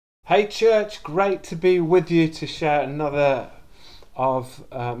Hey church, great to be with you to share another of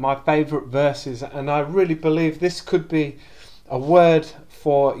my favourite verses, and I really believe this could be a word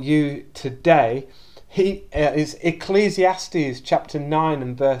for you today. He is Ecclesiastes chapter 9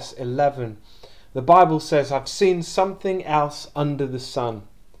 and verse 11. The Bible says, "I've seen something else under the sun.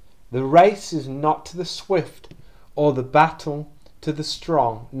 The race is not to the swift, or the battle to the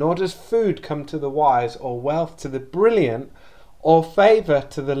strong, nor does food come to the wise, or wealth to the brilliant, or favour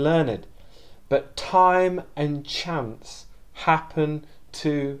to the learned, but time and chance happen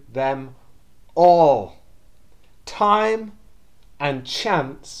to them all." Time and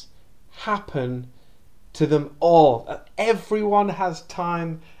chance happen to them all. Everyone has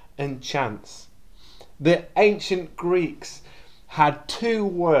time and chance. The ancient Greeks had two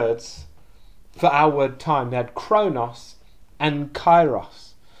words for our word time. They had chronos and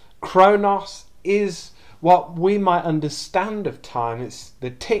kairos. Chronos is what we might understand of time. It's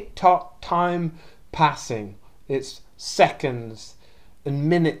the tick-tock time passing. It's seconds and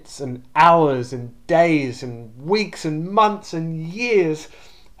minutes and hours and days and weeks and months and years.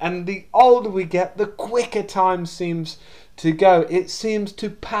 And the older we get, the quicker time seems to go. It seems to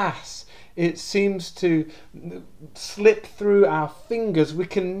pass. It seems to slip through our fingers. We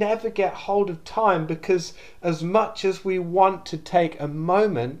can never get hold of time because as much as we want to take a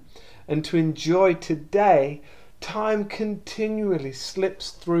moment and to enjoy today, time continually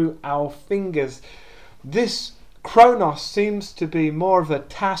slips through our fingers. This chronos seems to be more of a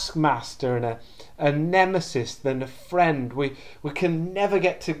taskmaster and a nemesis than a friend. We can never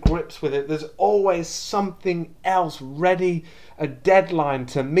get to grips with it. There's always something else ready, a deadline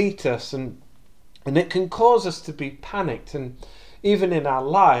to meet us, and it can cause us to be panicked. And even in our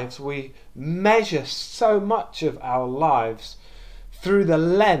lives, we measure so much of our lives through the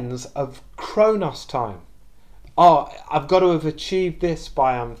lens of chronos time. Oh, I've got to have achieved this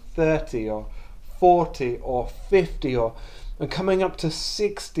by I'm 30 or 40 or 50 or and coming up to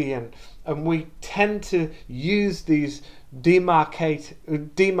 60, and we tend to use these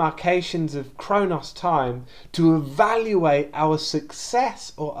demarcations of chronos time to evaluate our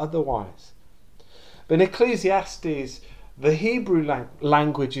success or otherwise. But in Ecclesiastes, the Hebrew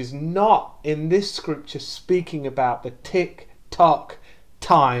language is not in this scripture speaking about the tick-tock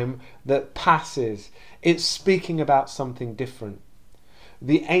time that passes. It's speaking about something different.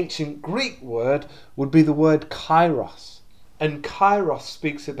 The ancient Greek word would be the word kairos. And kairos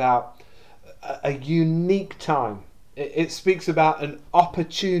speaks about a unique time. It speaks about an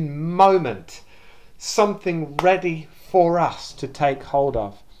opportune moment, something ready for us to take hold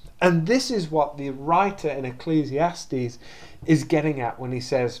of. And this is what the writer in Ecclesiastes is getting at when he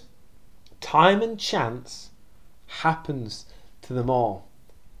says, time and chance happens to them all.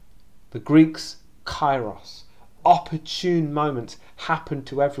 The Greeks, kairos. Opportune moments happen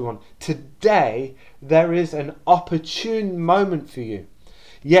to everyone. Today, there is an opportune moment for you.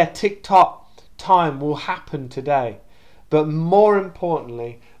 Yeah, tick-tock time will happen today. But more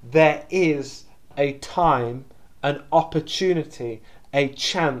importantly, there is a time, an opportunity, a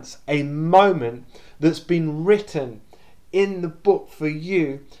chance, a moment that's been written in the book for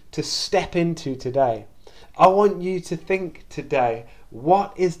you to step into today. I want you to think today,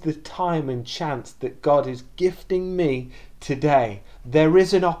 what is the time and chance that God is gifting me today? There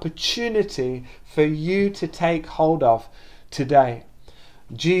is an opportunity for you to take hold of today.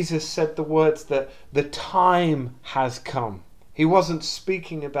 Jesus said the words that the time has come. He wasn't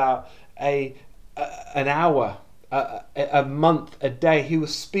speaking about an hour, a month, a day. He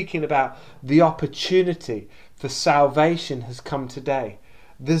was speaking about the opportunity for salvation has come today.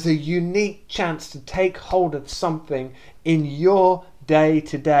 There's a unique chance to take hold of something in your day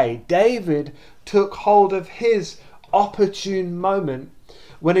today. David took hold of his opportune moment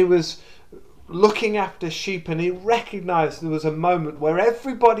when he was looking after sheep, and he recognized there was a moment where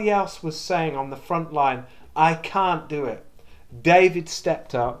everybody else was saying on the front line, I can't do it. David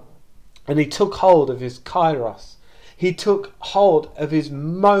stepped up and he took hold of his kairos. He took hold of his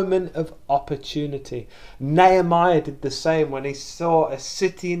moment of opportunity. Nehemiah did the same when he saw a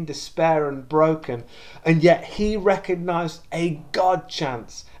city in despair and broken, and yet he recognized a God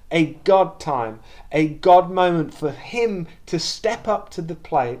chance, a God time, a God moment for him to step up to the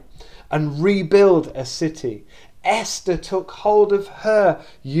plate and rebuild a city. Esther took hold of her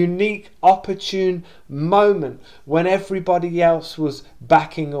unique, opportune moment when everybody else was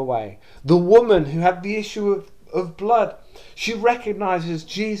backing away. The woman who had the issue of blood, she recognizes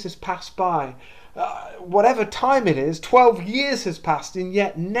Jesus passed by. Whatever time it is, 12 years has passed, and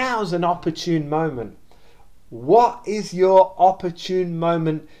yet now's an opportune moment. What is your opportune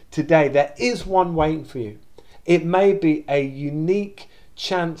moment today? There is one waiting for you. It may be a unique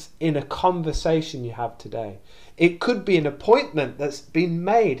chance in a conversation you have today. It could be an appointment that's been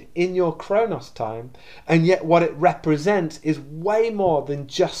made in your Chronos time, and yet what it represents is way more than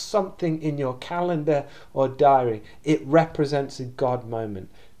just something in your calendar or diary. It represents a God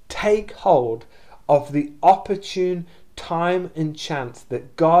moment. Take hold of the opportune time and chance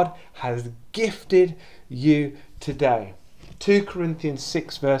that God has gifted you today. 2 Corinthians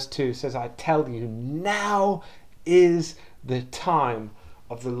 6 verse 2 says, I tell you, now is the time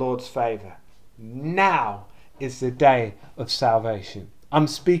of the Lord's favour. Now is the day of salvation. I'm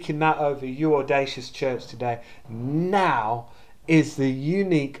speaking that over you, Audacious Church, today. Now is the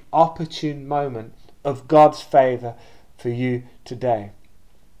unique, opportune moment of God's favour for you today.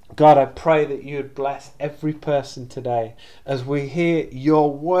 God, I pray that you would bless every person today as we hear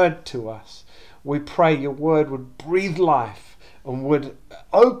your word to us. We pray your word would breathe life and would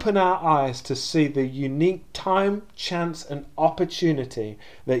open our eyes to see the unique time, chance and opportunity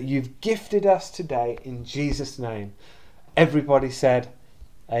that you've gifted us today in Jesus' name. Everybody said,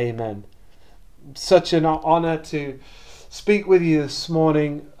 Amen. Such an honour to speak with you this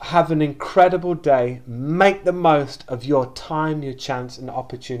morning. Have an incredible day. Make the most of your time, your chance and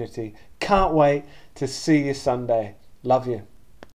opportunity. Can't wait to see you Sunday. Love you.